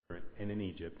and in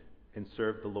Egypt, and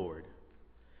serve the Lord.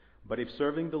 But if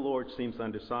serving the Lord seems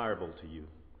undesirable to you,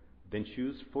 then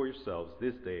choose for yourselves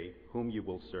this day whom you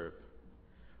will serve,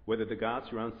 whether the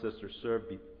gods your ancestors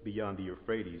served beyond the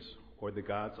Euphrates, or the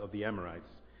gods of the Amorites,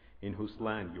 in whose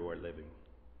land you are living.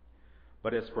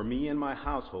 But as for me and my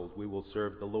household, we will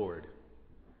serve the Lord."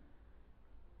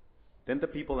 Then the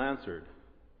people answered,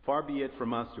 "Far be it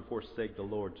from us to forsake the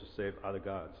Lord to save other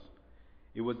gods.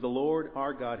 It was the Lord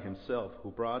our God himself who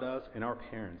brought us and our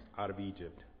parents out of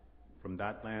Egypt, from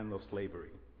that land of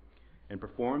slavery, and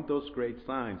performed those great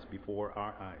signs before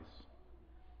our eyes.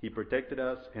 He protected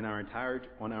us on our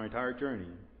entire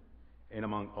journey and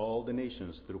among all the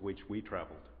nations through which we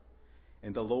traveled.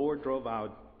 And the Lord drove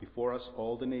out before us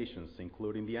all the nations,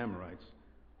 including the Amorites,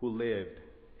 who lived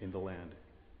in the land.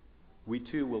 We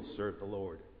too will serve the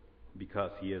Lord,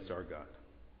 because he is our God."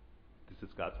 This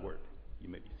is God's word. You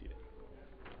may be seated.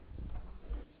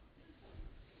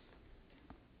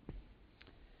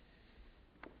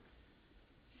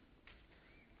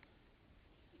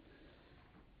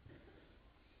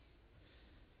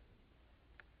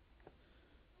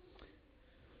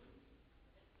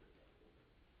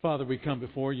 Father, we come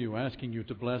before you asking you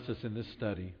to bless us in this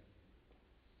study,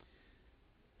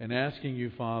 and asking you,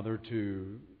 Father,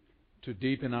 to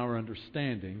deepen our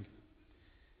understanding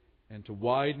and to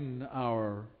widen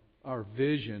our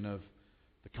vision of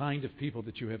the kind of people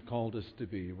that you have called us to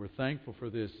be. We're thankful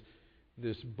for this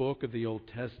book of the Old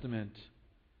Testament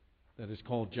that is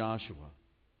called Joshua,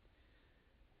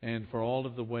 and for all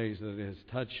of the ways that it has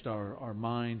touched our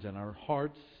minds and our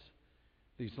hearts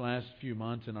these last few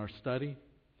months in our study.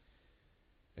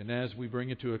 And as we bring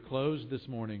it to a close this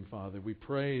morning, Father, we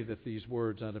pray that these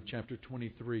words out of chapter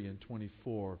 23 and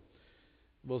 24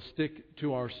 will stick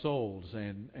to our souls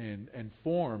and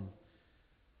form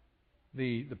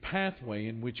the pathway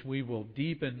in which we will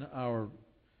deepen our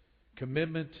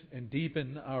commitment and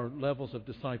deepen our levels of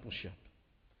discipleship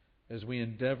as we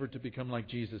endeavor to become like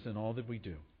Jesus in all that we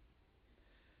do.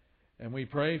 And we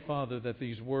pray, Father, that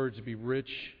these words be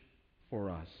rich for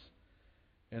us,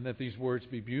 and that these words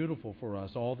be beautiful for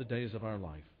us all the days of our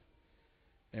life.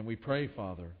 And we pray,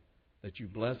 Father, that you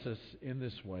bless us in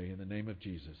this way, in the name of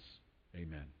Jesus.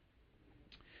 Amen.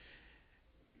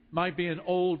 Might be an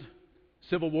old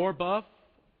Civil War buff,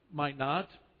 might not.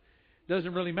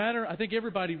 Doesn't really matter. I think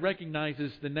everybody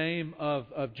recognizes the name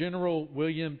of General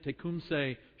William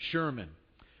Tecumseh Sherman.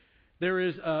 There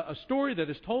is a story that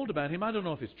is told about him. I don't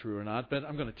know if it's true or not, but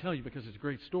I'm going to tell you because it's a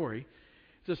great story.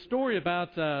 It's a story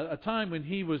about a time when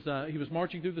he was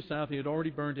marching through the South. He had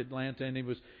already burned Atlanta, and he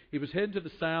was heading to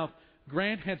the South.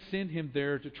 Grant had sent him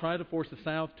there to try to force the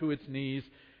South to its knees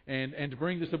and to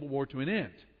bring the Civil War to an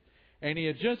end. And he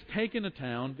had just taken a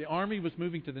town. The army was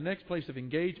moving to the next place of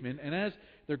engagement, and as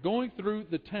they're going through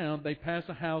the town, they pass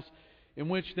a house in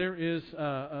which there is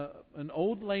an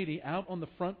old lady out on the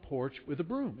front porch with a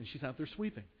broom, and she's out there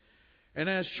sweeping. And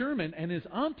as Sherman and his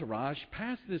entourage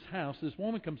pass this house, this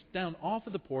woman comes down off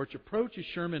of the porch, approaches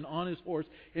Sherman on his horse,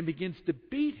 and begins to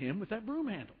beat him with that broom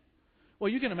handle. Well,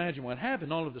 you can imagine what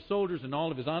happened. All of the soldiers and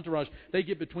all of his entourage, they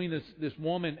get between this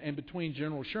woman and between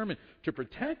General Sherman to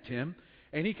protect him.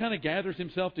 And he kind of gathers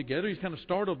himself together. He's kind of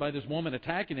startled by this woman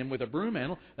attacking him with a broom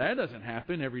handle. That doesn't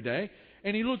happen every day.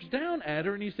 And he looks down at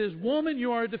her and he says, "Woman,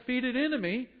 you are a defeated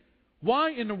enemy.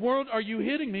 Why in the world are you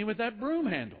hitting me with that broom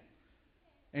handle?"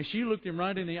 And she looked him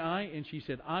right in the eye and she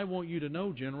said, "I want you to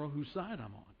know, General, whose side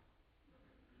I'm on."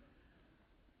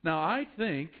 Now, I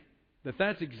think that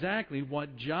that's exactly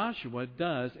what Joshua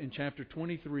does in chapter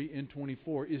 23 and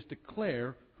 24, is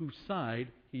declare whose side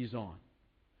he's on.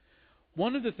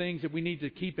 One of the things that we need to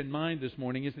keep in mind this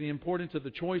morning is the importance of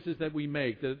the choices that we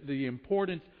make, the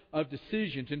importance of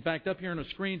decisions. In fact, up here on the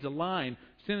screen's a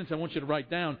sentence I want you to write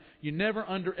down. You never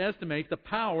underestimate the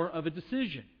power of a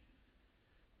decision.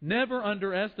 Never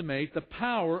underestimate the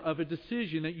power of a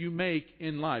decision that you make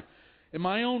in life. In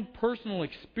my own personal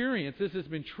experience, this has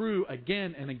been true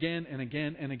again and again and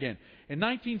again and again. In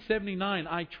 1979,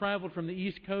 I traveled from the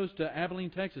East Coast to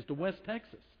Abilene, Texas, to West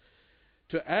Texas,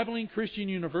 to Abilene Christian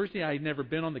University. I had never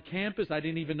been on the campus. I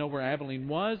didn't even know where Abilene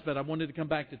was, but I wanted to come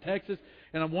back to Texas,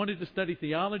 and I wanted to study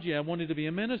theology. I wanted to be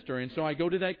a minister, and so I go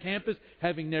to that campus,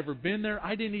 having never been there.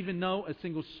 I didn't even know a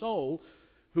single soul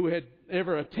who had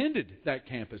ever attended that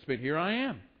campus, but here I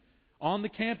am on the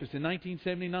campus in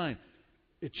 1979.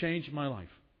 It changed my life.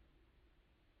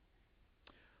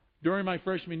 During my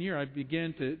freshman year, I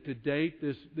began to date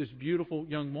this beautiful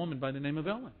young woman by the name of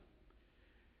Ellen.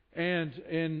 And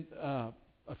in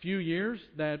a few years,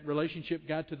 that relationship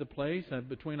got to the place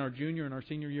between our junior and our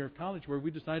senior year of college where we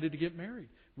decided to get married.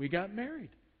 We got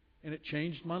married, and it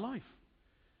changed my life.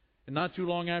 And not too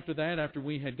long after that, after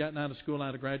we had gotten out of school,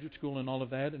 out of graduate school and all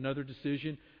of that, another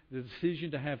decision, the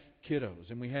decision to have kiddos.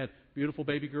 And we had a beautiful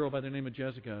baby girl by the name of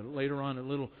Jessica. Later on, a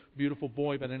little beautiful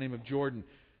boy by the name of Jordan.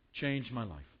 Changed my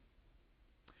life.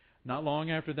 Not long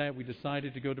after that, we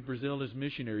decided to go to Brazil as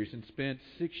missionaries and spent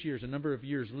 6 years, a number of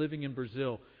years, living in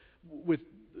Brazil with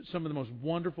some of the most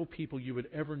wonderful people you would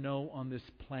ever know on this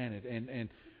planet, and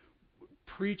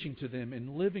preaching to them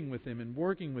and living with them and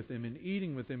working with them and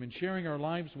eating with them and sharing our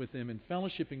lives with them and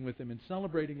fellowshipping with them and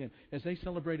celebrating them as they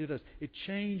celebrated us. It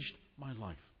changed my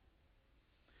life.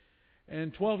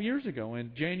 And 12 years ago,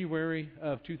 in January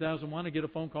of 2001, I get a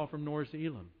phone call from Norris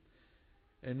Elam.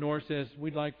 And Norris says,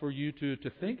 we'd like for you to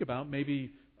think about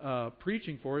maybe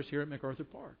preaching for us here at MacArthur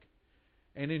Park.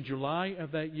 And in July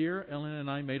of that year, Ellen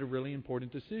and I made a really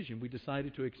important decision. We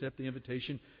decided to accept the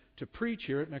invitation to preach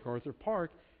here at MacArthur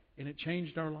Park, and it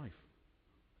changed our life.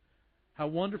 How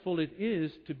wonderful it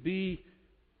is to be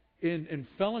in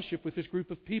fellowship with this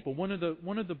group of people. One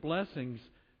of the blessings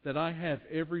that I have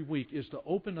every week is to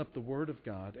open up the Word of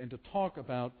God and to talk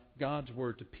about God's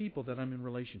Word to people that I'm in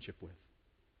relationship with.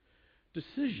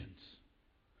 Decisions,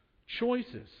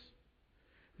 choices,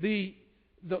 the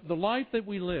life that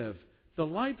we live. The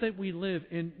life that we live,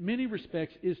 in many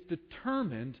respects, is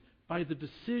determined by the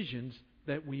decisions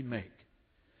that we make.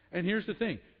 And here's the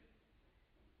thing.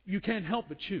 You can't help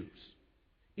but choose.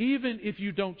 Even if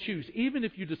you don't choose, even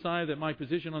if you decide that my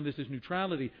position on this is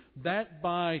neutrality, that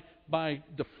by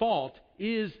default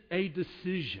is a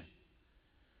decision.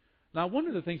 Now, one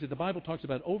of the things that the Bible talks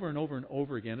about over and over and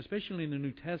over again, especially in the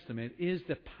New Testament, is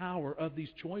the power of these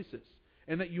choices.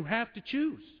 And that you have to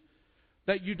choose.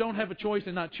 That you don't have a choice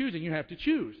in not choosing, you have to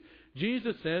choose.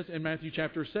 Jesus says in Matthew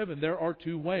chapter 7, there are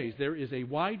two ways. There is a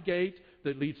wide gate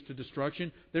that leads to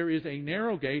destruction. There is a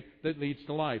narrow gate that leads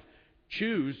to life.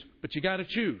 Choose, but you got to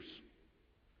choose.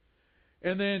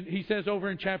 And then he says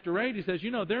over in chapter 8, he says,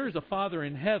 there is a Father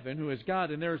in heaven who is God,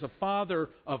 and there is a father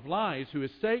of lies who is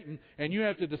Satan, and you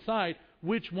have to decide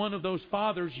which one of those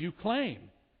fathers you claim.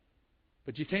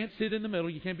 But you can't sit in the middle.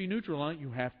 You can't be neutral on it.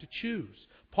 You have to choose.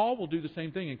 Paul will do the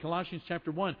same thing. In Colossians chapter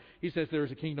 1, he says there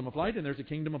is a kingdom of light and there's a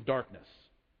kingdom of darkness.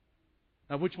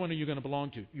 Now, which one are you going to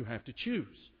belong to? You have to choose.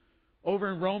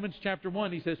 Over in Romans chapter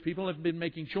 1, he says people have been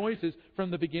making choices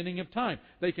from the beginning of time.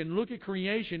 They can look at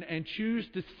creation and choose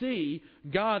to see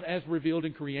God as revealed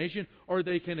in creation, or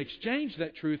they can exchange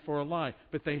that truth for a lie.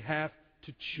 But they have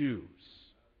to choose.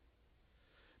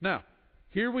 Now,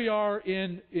 here we are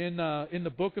in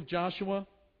the book of Joshua,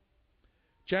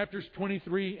 chapters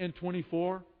 23 and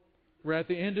 24. We're at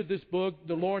the end of this book.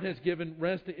 The Lord has given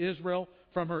rest to Israel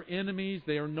from her enemies.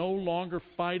 They are no longer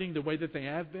fighting the way that they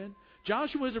have been.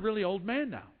 Joshua is a really old man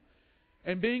now.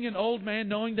 And being an old man,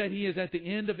 knowing that he is at the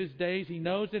end of his days, he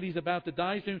knows that he's about to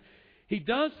die soon, he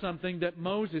does something that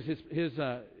Moses, his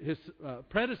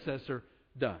predecessor,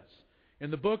 does.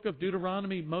 In the book of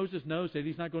Deuteronomy, Moses knows that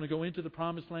he's not going to go into the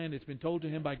promised land. It's been told to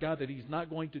him by God that he's not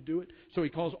going to do it. So he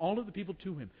calls all of the people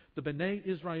to him, the Bnei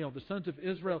Israel, the sons of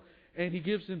Israel, and he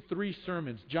gives them 3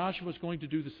 sermons. Joshua's going to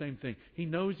do the same thing. He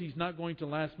knows he's not going to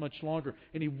last much longer,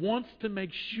 and he wants to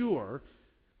make sure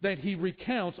that he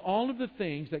recounts all of the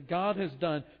things that God has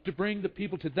done to bring the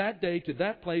people to that day, to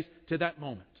that place, to that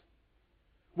moment,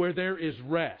 where there is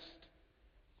rest,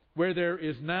 where there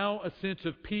is now a sense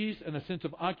of peace and a sense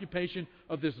of occupation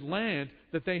of this land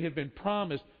that they have been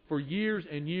promised for years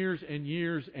and years and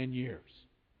years and years.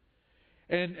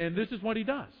 And this is what he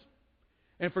does.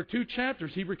 And for 2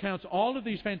 chapters, he recounts all of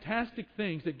these fantastic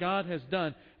things that God has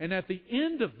done. And at the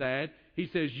end of that, he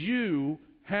says, you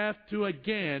have to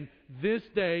again, this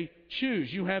day,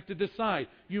 choose. You have to decide.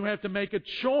 You have to make a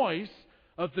choice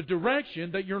of the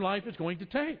direction that your life is going to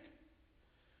take.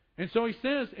 And so he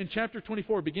says in chapter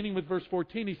 24, beginning with verse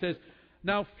 14, he says,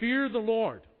 now fear the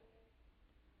Lord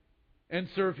and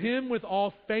serve Him with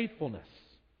all faithfulness.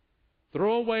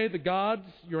 Throw away the gods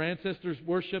your ancestors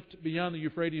worshipped beyond the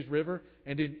Euphrates River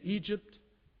and in Egypt,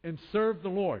 and serve the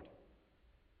Lord.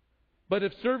 But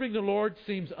if serving the Lord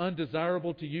seems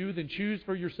undesirable to you, then choose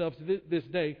for yourselves this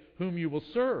day whom you will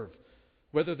serve,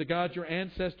 whether the God your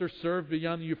ancestors served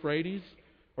beyond the Euphrates,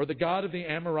 or the God of the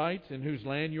Amorites in whose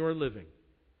land you are living.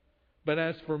 But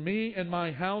as for me and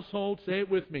my household, say it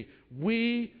with me,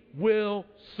 we will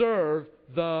serve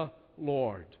the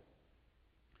Lord.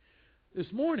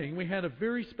 This morning we had a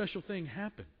very special thing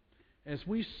happen as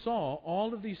we saw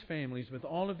all of these families with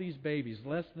all of these babies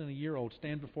less than a year old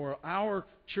stand before our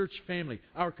church family,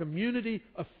 our community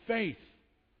of faith.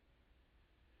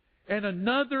 And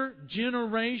another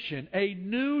generation, a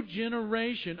new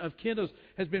generation of kiddos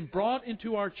has been brought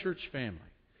into our church family.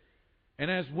 And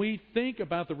as we think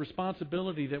about the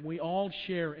responsibility that we all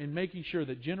share in making sure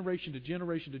that generation to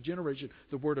generation to generation,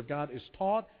 the Word of God is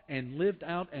taught and lived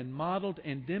out and modeled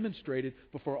and demonstrated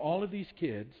before all of these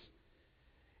kids,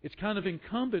 it's kind of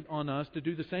incumbent on us to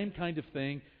do the same kind of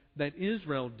thing that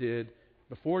Israel did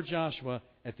before Joshua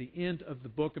at the end of the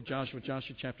book of Joshua,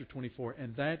 Joshua chapter 24,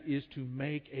 and that is to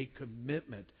make a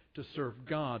commitment to serve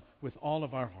God with all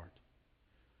of our heart.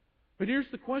 But here's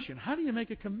the question: how do you make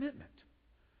a commitment?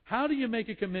 How do you make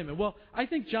a commitment? Well, I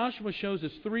think Joshua shows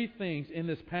us three things in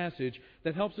this passage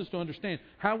that helps us to understand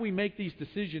how we make these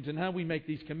decisions and how we make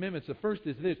these commitments. The first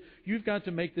is this: you've got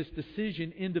to make this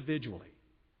decision individually.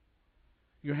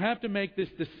 You have to make this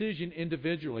decision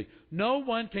individually. No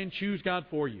one can choose God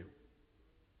for you.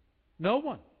 No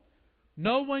one.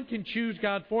 No one can choose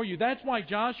God for you. That's why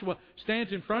Joshua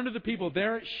stands in front of the people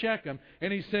there at Shechem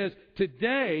and he says,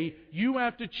 today you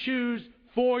have to choose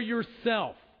for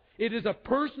yourself. It is a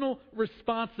personal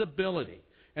responsibility.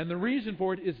 And the reason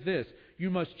for it is this: you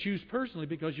must choose personally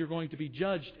because you're going to be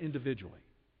judged individually.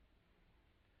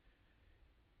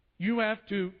 You have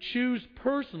to choose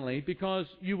personally because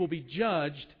you will be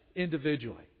judged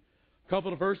individually. A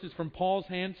couple of verses from Paul's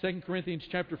hand, 2 Corinthians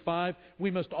chapter 5. We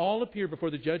must all appear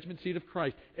before the judgment seat of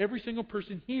Christ. Every single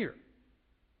person here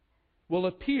will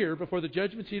appear before the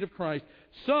judgment seat of Christ,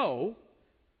 so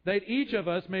that each of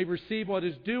us may receive what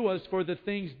is due us for the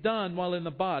things done while in the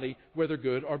body, whether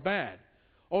good or bad.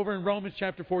 Over in Romans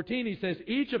chapter 14, he says,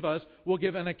 each of us will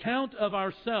give an account of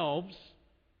ourselves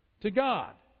to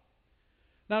God.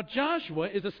 Now, Joshua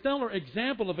is a stellar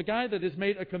example of a guy that has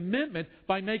made a commitment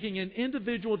by making an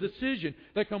individual decision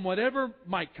that come whatever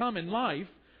might come in life,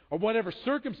 or whatever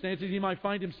circumstances he might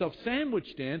find himself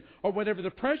sandwiched in, or whatever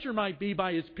the pressure might be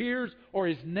by his peers or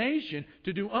his nation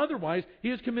to do otherwise,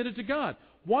 he is committed to God.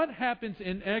 What happens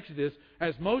in Exodus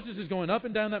as Moses is going up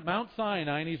and down that Mount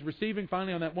Sinai and he's receiving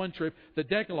finally on that one trip the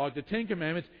Decalogue, the Ten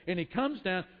Commandments, and he comes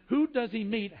down, who does he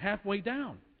meet halfway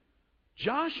down?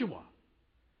 Joshua.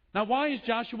 Now, why is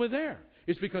Joshua there?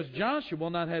 It's because Joshua will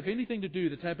not have anything to do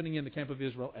that's happening in the camp of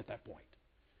Israel at that point.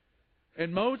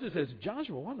 And Moses says,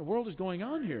 Joshua, what in the world is going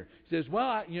on here? He says,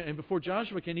 well, and before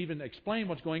Joshua can even explain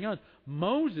what's going on,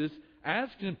 Moses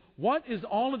asks him, what is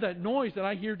all of that noise that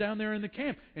I hear down there in the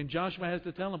camp? And Joshua has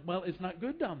to tell him, well, it's not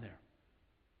good down there.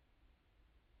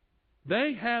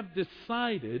 They have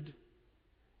decided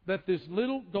that this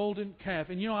little golden calf,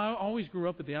 and I always grew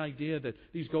up with the idea that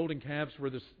these golden calves were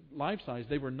this life-size.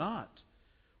 They were not.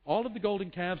 All of the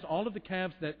golden calves, all of the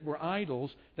calves that were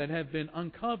idols that have been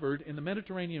uncovered in the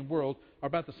Mediterranean world are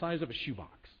about the size of a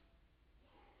shoebox.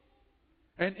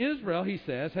 And Israel, he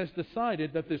says, has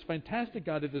decided that this fantastic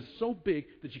God that is so big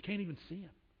that you can't even see him,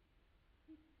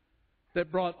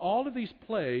 that brought all of these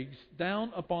plagues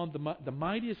down upon the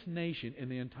mightiest nation in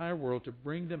the entire world to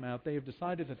bring them out. They have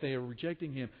decided that they are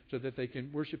rejecting him so that they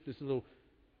can worship this little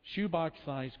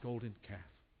shoebox-sized golden calf.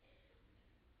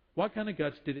 What kind of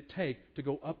guts did it take to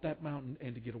go up that mountain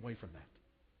and to get away from that?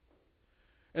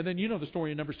 And then you know the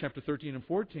story in Numbers chapter 13 and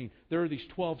 14. There are these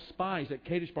 12 spies at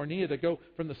Kadesh Barnea that go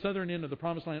from the southern end of the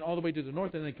promised land all the way to the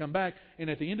north, and they come back. And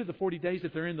at the end of the 40 days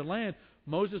that they're in the land,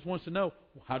 Moses wants to know,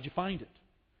 well, how'd you find it?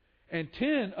 And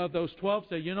 10 of those 12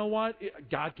 say, you know what?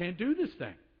 God can't do this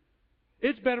thing.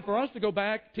 It's better for us to go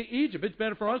back to Egypt. It's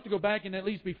better for us to go back and at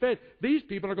least be fed. These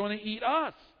people are going to eat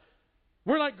us.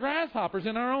 We're like grasshoppers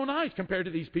in our own eyes compared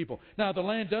to these people. Now, the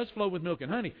land does flow with milk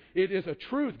and honey. It is a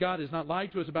truth. God has not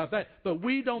lied to us about that. But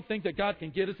we don't think that God can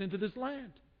get us into this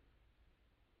land.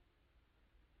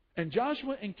 And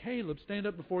Joshua and Caleb stand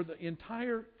up before the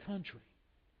entire country.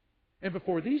 And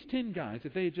before these 10 guys,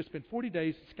 if they had just spent 40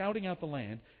 days scouting out the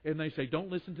land, and they say, don't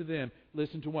listen to them,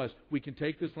 listen to us. We can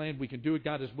take this land. We can do it.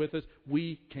 God is with us.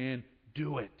 We can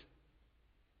do it.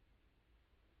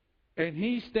 And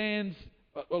he stands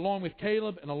along with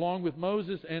Caleb and along with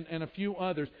Moses and a few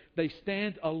others. They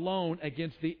stand alone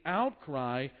against the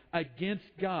outcry against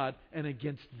God and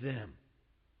against them.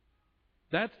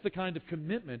 That's the kind of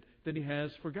commitment that he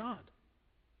has for God.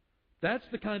 That's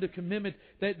the kind of commitment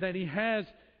that he has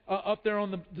up there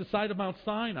on the side of Mount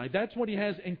Sinai. That's what he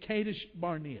has in Kadesh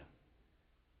Barnea.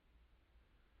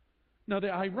 Now,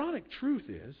 the ironic truth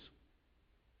is,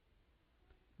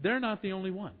 they're not the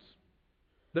only ones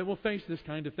that will face this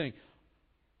kind of thing.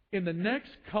 In the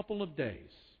next couple of days,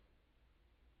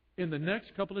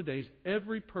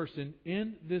 every person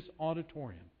in this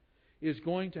auditorium is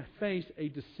going to face a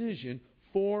decision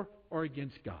for or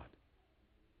against God.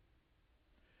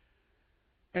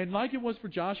 And like it was for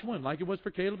Joshua, and like it was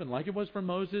for Caleb, and like it was for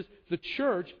Moses, the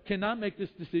church cannot make this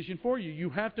decision for you. You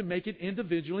have to make it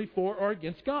individually for or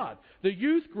against God. The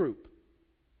youth group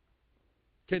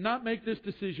cannot make this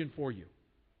decision for you.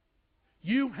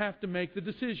 You have to make the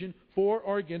decision for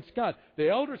or against God. The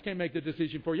elders can't make the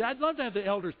decision for you. I'd love to have the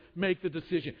elders make the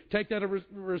decision. Take that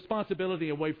responsibility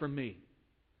away from me.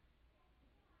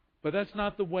 But that's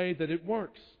not the way that it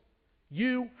works.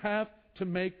 You have to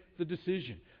make the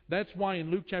decision. That's why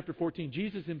in Luke chapter 14,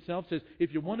 Jesus himself says,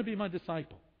 if you want to be my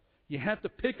disciple, you have to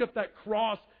pick up that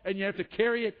cross and you have to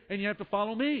carry it and you have to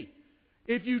follow me.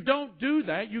 If you don't do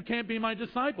that, you can't be my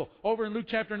disciple. Over in Luke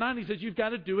chapter 9, he says you've got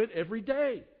to do it every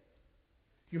day.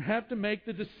 You have to make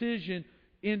the decision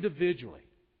individually.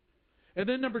 And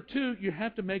then number 2, you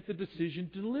have to make the decision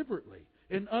deliberately.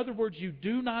 In other words, you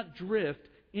do not drift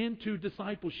into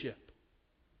discipleship.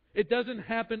 It doesn't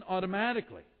happen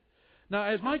automatically. Now,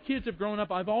 as my kids have grown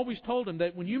up, I've always told them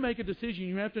that when you make a decision,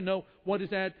 you have to know what is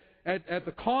at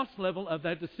the cost level of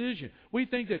that decision. We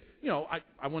think that,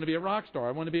 I want to be a rock star,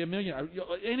 I want to be a millionaire.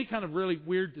 Any kind of really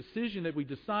weird decision that we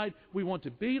decide we want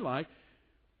to be like,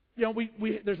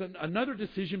 there's another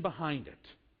decision behind it.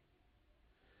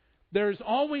 There's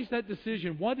always that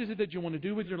decision. What is it that you want to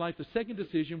do with your life? The second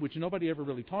decision, which nobody ever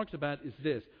really talks about, is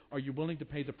this. Are you willing to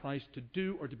pay the price to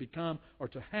do or to become or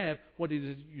to have what it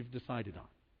is you've decided on?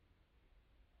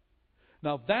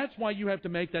 Now, that's why you have to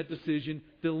make that decision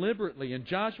deliberately. In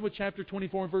Joshua chapter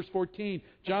 24 and verse 14,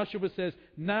 Joshua says,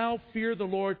 now fear the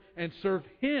Lord and serve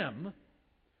Him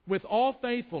with all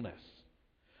faithfulness.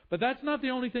 But that's not the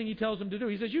only thing he tells them to do.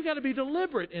 He says, you've got to be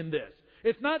deliberate in this.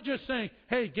 It's not just saying,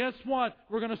 hey, guess what?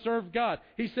 We're going to serve God.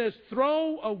 He says,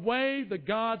 throw away the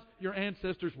gods your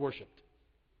ancestors worshipped.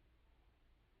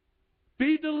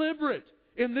 Be deliberate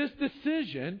in this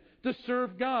decision to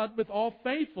serve God with all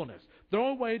faithfulness. Throw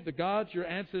away the gods your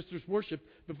ancestors worshipped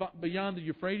beyond the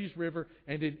Euphrates River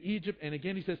and in Egypt. And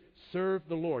again, he says, serve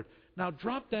the Lord. Now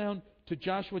drop down to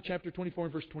Joshua chapter 24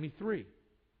 and verse 23.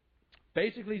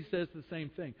 Basically, he says the same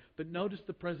thing. But notice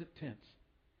the present tense.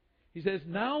 He says,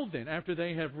 now then, after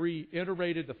they have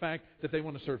reiterated the fact that they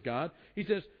want to serve God, he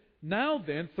says, now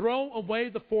then, throw away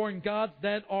the foreign gods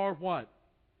that are what?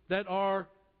 That are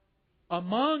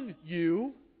among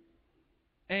you,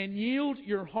 and yield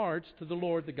your hearts to the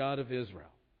Lord, the God of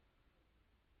Israel.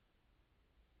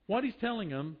 What he's telling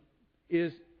them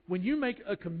is, when you make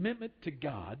a commitment to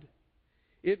God,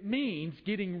 it means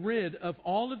getting rid of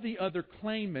all of the other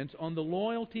claimants on the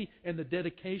loyalty and the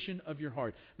dedication of your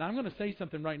heart. Now, I'm going to say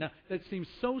something right now that seems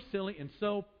so silly and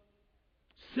so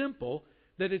simple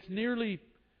that it's nearly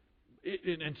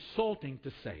insulting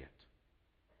to say it.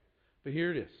 But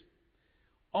here it is.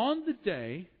 On the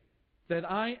day that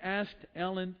I asked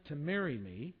Ellen to marry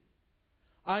me,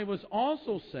 I was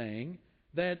also saying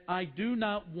that I do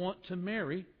not want to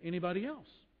marry anybody else.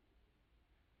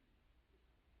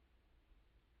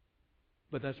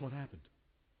 But that's what happened.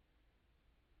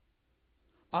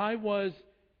 I was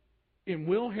in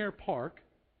Wilhare Park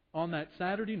on that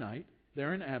Saturday night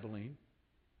there in Abilene,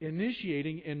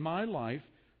 initiating in my life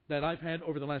that I've had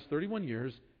over the last 31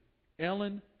 years,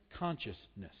 Ellen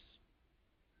consciousness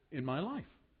in my life.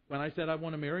 When I said, I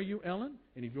want to marry you, Ellen,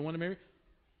 and if you want to marry,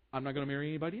 I'm not going to marry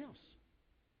anybody else.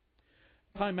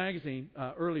 Time Magazine,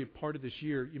 early part of this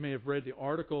year, you may have read the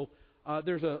article.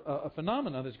 There's a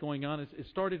phenomenon that's going on. It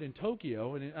started in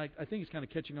Tokyo, and I think it's kind of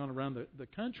catching on around the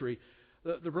country.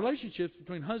 The relationships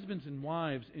between husbands and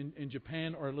wives in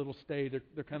Japan are a little staid.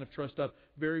 They're kind of trussed up,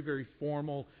 very, very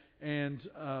formal. And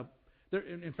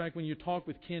in fact, when you talk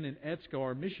with Ken and Etsuko,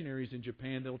 our missionaries in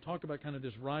Japan, they'll talk about kind of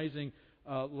this rising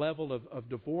level of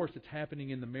divorce that's happening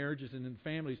in the marriages and in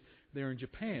families there in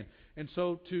Japan. And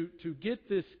so to get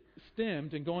this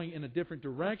stemmed and going in a different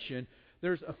direction,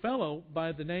 there's a fellow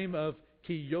by the name of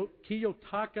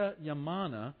Kiyotaka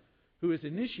Yamana who is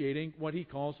initiating what he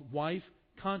calls wife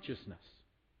consciousness.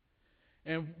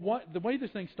 And the way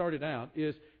this thing started out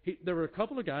is there were a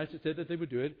couple of guys that said that they would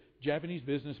do it. Japanese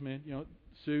businessmen,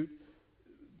 suit,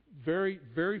 very,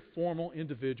 very formal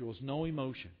individuals, no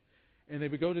emotion. And they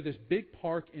would go to this big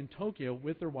park in Tokyo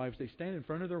with their wives. They stand in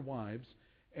front of their wives,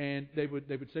 and they would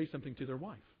say something to their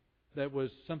wife that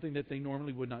was something that they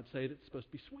normally would not say. That's supposed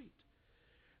to be sweet.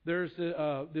 There's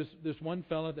this one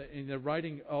fella that, and they're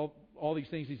writing all these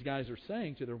things these guys are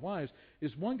saying to their wives.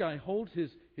 Is one guy holds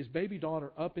his baby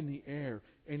daughter up in the air,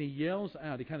 and he yells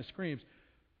out. He kind of screams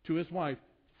to his wife,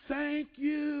 "Thank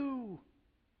you."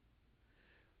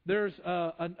 There's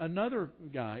another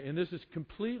guy, and this is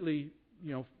completely,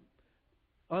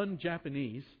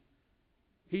 un-Japanese.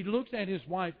 He looks at his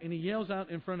wife and he yells out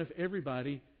in front of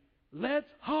everybody, "Let's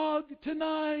hug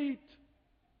tonight."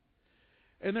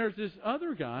 And there's this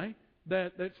other guy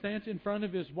that stands in front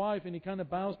of his wife, and he kind of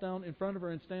bows down in front of her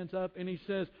and stands up and he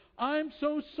says, "I'm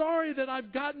so sorry that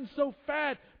I've gotten so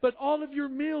fat, but all of your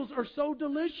meals are so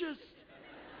delicious."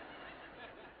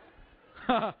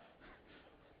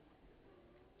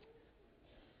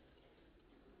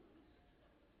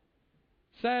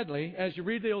 Sadly, as you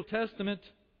read the Old Testament,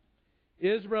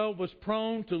 Israel was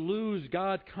prone to lose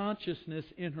God consciousness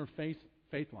in her faith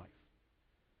life.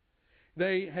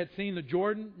 They had seen the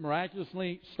Jordan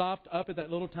miraculously stopped up at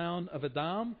that little town of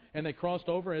Adam, and they crossed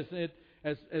over as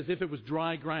if it was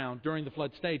dry ground during the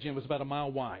flood stage, and it was about a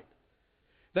mile wide.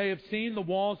 They have seen the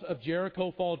walls of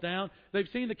Jericho fall down. They've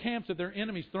seen the camps of their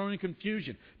enemies thrown in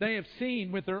confusion. They have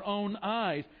seen with their own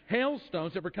eyes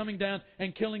hailstones that were coming down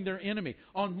and killing their enemy.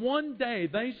 On one day,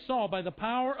 they saw by the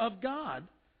power of God,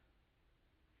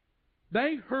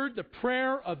 they heard the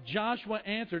prayer of Joshua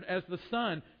answered as the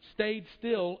sun stayed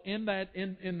still in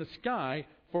the sky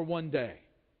for one day.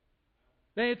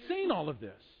 They had seen all of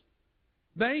this.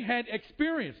 They had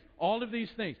experienced all of these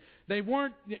things. They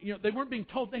weren't being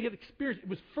told. They had experienced. It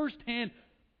was firsthand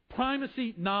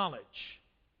primacy knowledge.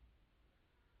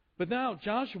 But now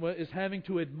Joshua is having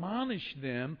to admonish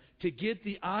them to get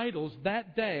the idols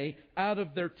that day out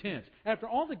of their tents. After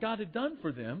all that God had done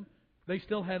for them, they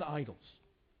still had idols.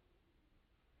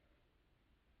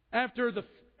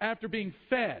 After being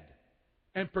fed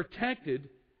and protected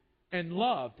and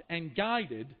loved and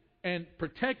guided and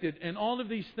protected and all of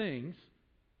these things,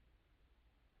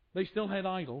 they still had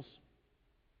idols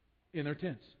in their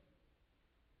tents.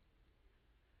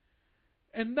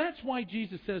 And that's why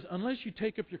Jesus says, unless you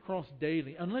take up your cross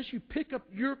daily, unless you pick up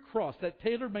your cross, that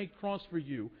tailor-made cross for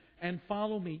you, and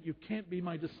follow me, you can't be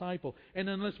my disciple. And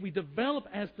unless we develop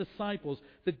as disciples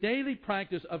the daily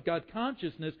practice of God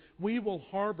consciousness, we will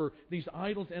harbor these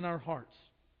idols in our hearts.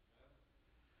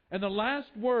 And the last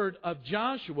word of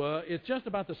Joshua is just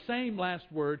about the same last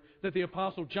word that the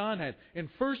Apostle John had. In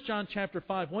 1 John chapter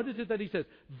 5, what is it that he says?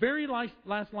 Very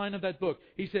last line of that book.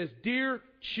 He says, "Dear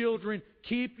children,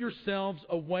 keep yourselves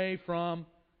away from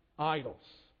idols."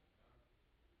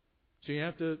 So you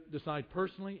have to decide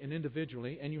personally and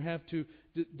individually, and you have to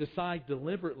decide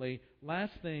deliberately.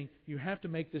 Last thing, you have to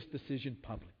make this decision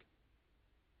public.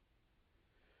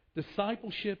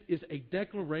 Discipleship is a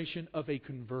declaration of a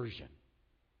conversion.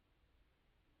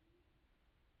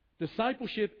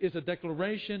 Discipleship is a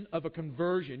declaration of a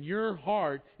conversion. Your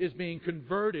heart is being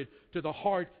converted to the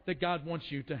heart that God wants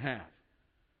you to have.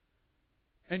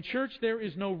 And church, there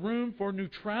is no room for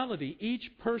neutrality. Each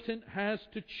person has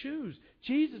to choose.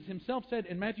 Jesus Himself said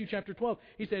in Matthew chapter 12,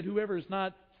 He said, "Whoever is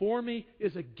not for me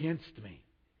is against me."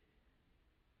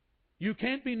 You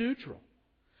can't be neutral.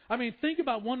 I mean, think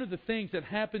about one of the things that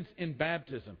happens in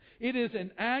baptism. It is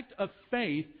an act of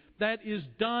faith that is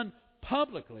done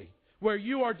publicly, where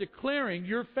you are declaring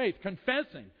your faith,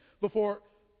 confessing before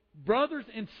brothers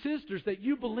and sisters that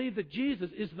you believe that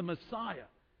Jesus is the Messiah,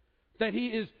 that He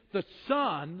is the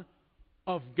Son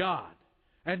of God.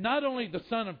 And not only the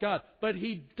Son of God, but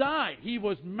He died. He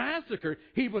was massacred.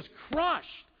 He was crushed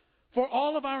for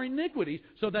all of our iniquities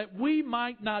so that we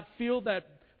might not feel that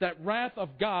wrath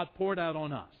of God poured out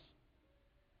on us.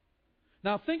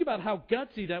 Now think about how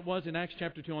gutsy that was in Acts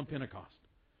chapter 2 on Pentecost.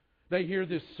 They hear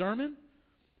this sermon,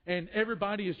 and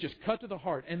everybody is just cut to the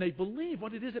heart. And they believe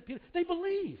what it is that Peter... They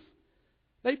believe.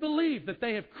 They believe that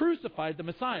they have crucified the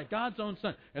Messiah, God's own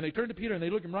Son. And they turn to Peter and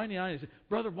they look him right in the eye and say,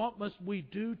 "Brother, what must we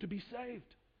do to be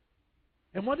saved?"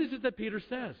 And what is it that Peter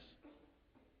says?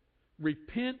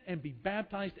 "Repent and be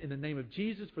baptized in the name of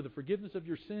Jesus for the forgiveness of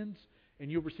your sins,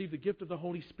 and you'll receive the gift of the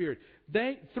Holy Spirit."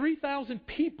 3,000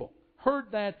 people heard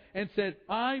that and said,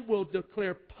 "I will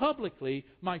declare publicly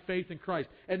my faith in Christ."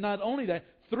 And not only that,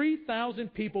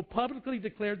 3,000 people publicly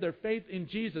declared their faith in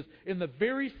Jesus in the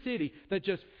very city that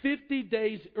just 50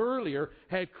 days earlier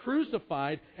had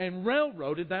crucified and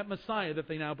railroaded that Messiah that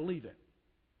they now believe in.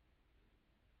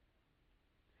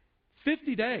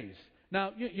 50 days.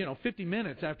 Now, 50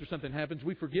 minutes after something happens,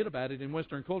 we forget about it in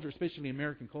Western culture, especially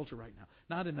American culture right now.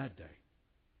 Not in that day.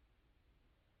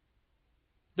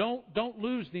 Don't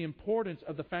lose the importance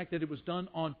of the fact that it was done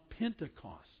on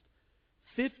Pentecost.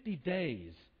 50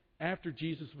 days after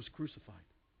Jesus was crucified.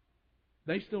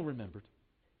 They still remembered.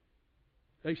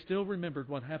 They still remembered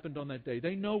what happened on that day.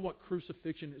 They know what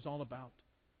crucifixion is all about.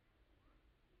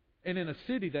 And in a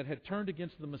city that had turned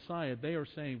against the Messiah, they are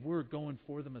saying, "We're going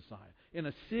for the Messiah." In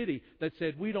a city that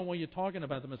said, "We don't want you talking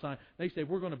about the Messiah," they say,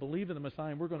 "We're going to believe in the Messiah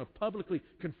and we're going to publicly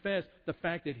confess the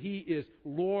fact that He is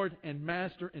Lord and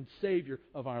Master and Savior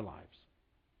of our lives."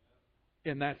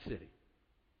 In that city.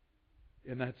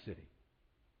 In that city.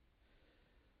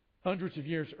 Hundreds of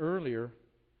years earlier,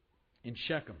 in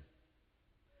Shechem,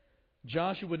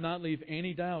 Joshua would not leave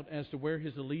any doubt as to where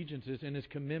his allegiances and his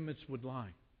commitments would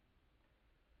lie.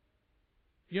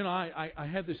 I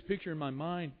had this picture in my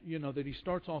mind, that he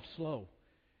starts off slow.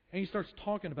 And he starts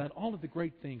talking about all of the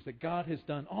great things that God has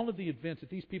done, all of the events that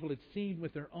these people had seen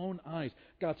with their own eyes.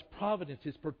 God's providence,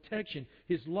 His protection,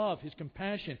 His love, His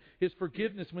compassion, His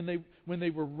forgiveness when they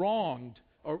were wronged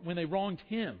or when they wronged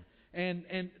Him. And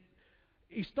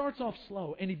he starts off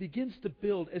slow and he begins to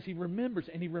build as he remembers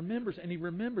and he remembers and he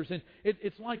remembers. And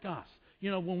it's like us.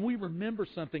 When we remember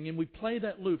something and we play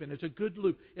that loop and it's a good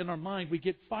loop in our mind, we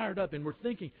get fired up and we're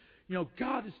thinking,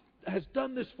 God has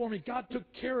done this for me. God took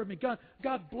care of me.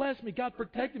 God blessed me. God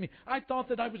protected me. I thought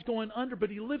that I was going under, but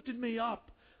He lifted me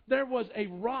up. There was a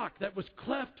rock that was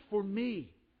cleft for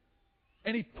me.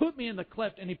 And He put me in the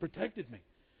cleft and He protected me.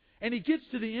 And he gets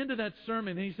to the end of that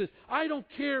sermon and he says, I don't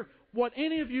care what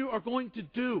any of you are going to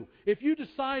do. If you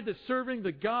decide that serving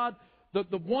the God,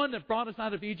 the one that brought us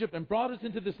out of Egypt and brought us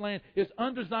into this land is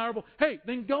undesirable, hey,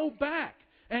 then go back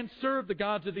and serve the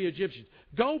gods of the Egyptians.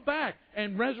 Go back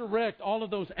and resurrect all of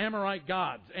those Amorite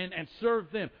gods and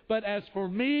serve them. But as for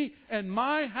me and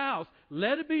my house,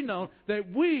 let it be known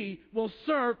that we will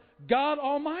serve God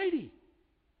Almighty.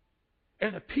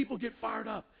 And the people get fired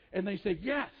up and they say,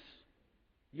 yes,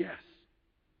 yes.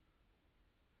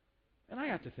 And I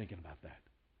got to thinking about that.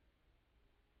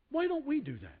 Why don't we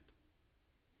do that?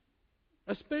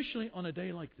 Especially on a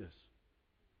day like this.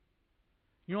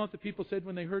 You know what the people said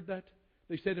when they heard that?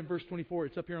 They said in verse 24,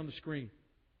 it's up here on the screen.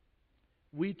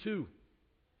 We too,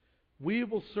 we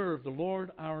will serve the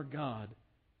Lord our God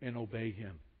and obey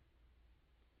Him.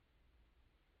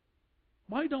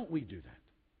 Why don't we do that?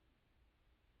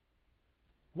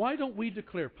 Why don't we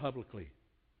declare publicly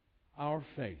our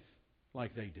faith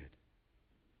like they did?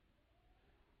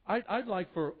 I'd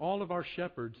like for all of our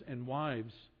shepherds and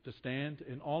wives to stand,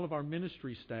 and all of our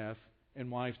ministry staff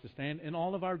and wives to stand, and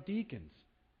all of our deacons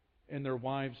and their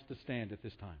wives to stand at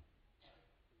this time.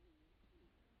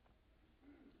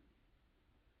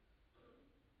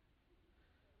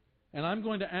 And I'm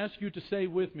going to ask you to say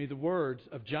with me the words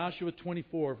of Joshua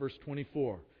 24, verse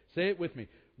 24. Say it with me.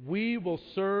 We will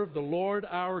serve the Lord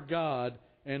our God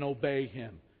and obey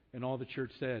Him. And all the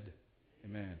church said,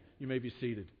 amen. You may be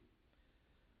seated.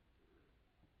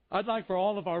 I'd like for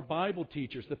all of our Bible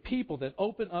teachers, the people that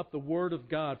open up the Word of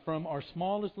God, from our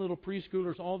smallest little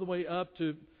preschoolers all the way up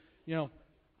to,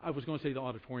 I was going to say the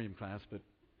auditorium class, but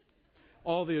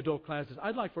all the adult classes.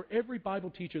 I'd like for every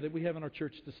Bible teacher that we have in our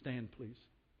church to stand, please.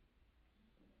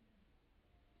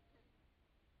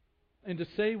 And to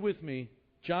say with me,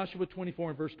 Joshua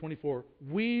 24 and verse 24,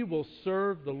 we will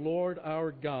serve the Lord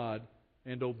our God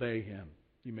and obey Him.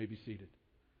 You may be seated.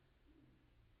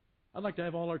 I'd like to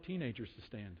have all our teenagers to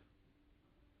stand.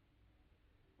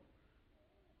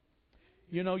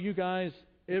 You guys,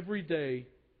 every day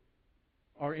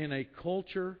are in a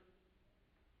culture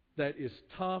that is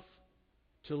tough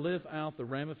to live out the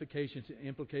ramifications and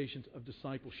implications of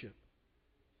discipleship.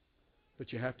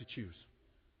 But you have to choose.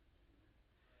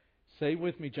 Say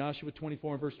with me, Joshua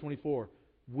 24 and verse 24,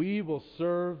 we will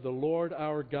serve the Lord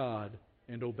our God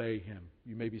and obey Him.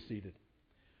 You may be seated.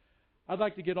 I'd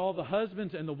like to get all the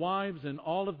husbands and the wives and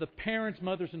all of the parents,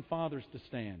 mothers, and fathers to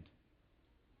stand.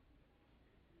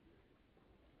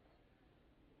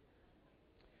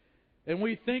 And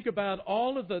we think about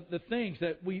all of the things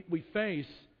that we face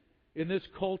in this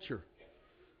culture.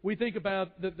 We think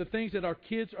about the things that our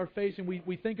kids are facing.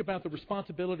 We think about the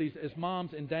responsibilities as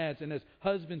moms and dads and as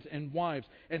husbands and wives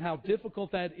and how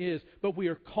difficult that is. But we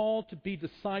are called to be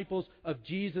disciples of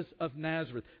Jesus of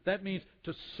Nazareth. That means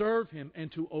to serve Him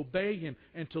and to obey Him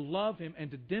and to love Him and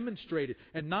to demonstrate it.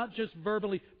 And not just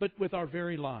verbally, but with our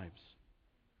very lives.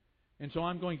 And so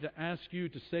I'm going to ask you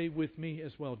to say with me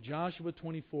as well, Joshua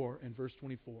 24 and verse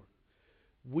 24.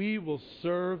 We will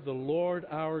serve the Lord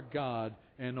our God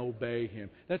and obey Him.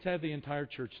 Let's have the entire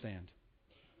church stand.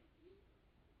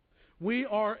 We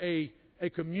are a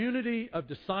community of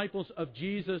disciples of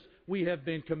Jesus. We have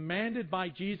been commanded by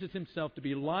Jesus Himself to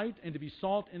be light and to be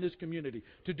salt in this community,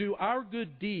 to do our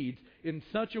good deeds in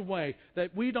such a way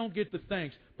that we don't get the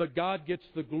thanks, but God gets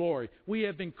the glory. We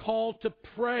have been called to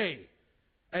pray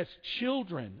as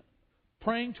children,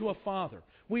 praying to a Father.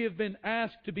 We have been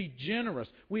asked to be generous.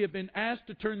 We have been asked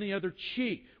to turn the other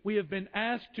cheek. We have been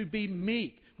asked to be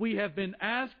meek. We have been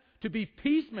asked to be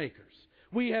peacemakers.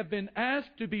 We have been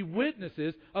asked to be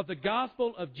witnesses of the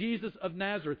gospel of Jesus of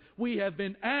Nazareth. We have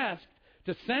been asked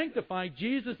to sanctify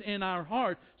Jesus in our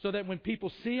heart so that when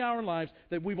people see our lives,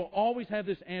 that we will always have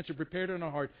this answer prepared in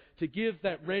our heart to give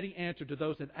that ready answer to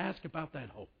those that ask about that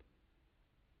hope.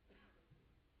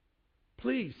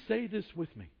 Please say this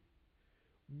with me.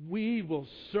 We will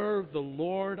serve the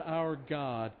Lord our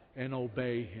God and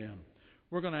obey Him.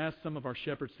 We're going to ask some of our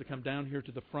shepherds to come down here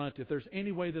to the front. If there's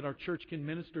any way that our church can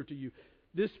minister to you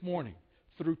this morning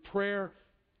through prayer,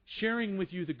 sharing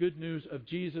with you the good news of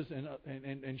Jesus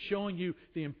and showing you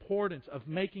the importance of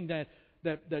making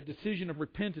that decision of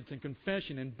repentance and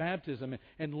confession and baptism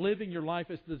and living your life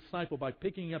as the disciple by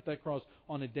picking up that cross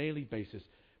on a daily basis.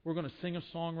 We're going to sing a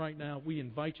song right now. We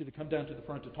invite you to come down to the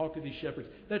front to talk to these shepherds.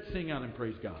 Let's sing out and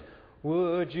praise God.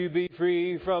 Would you be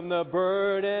free from the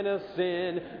burden of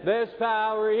sin? There's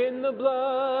power in the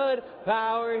blood,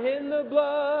 power in the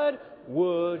blood.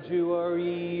 Would you are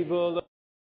evil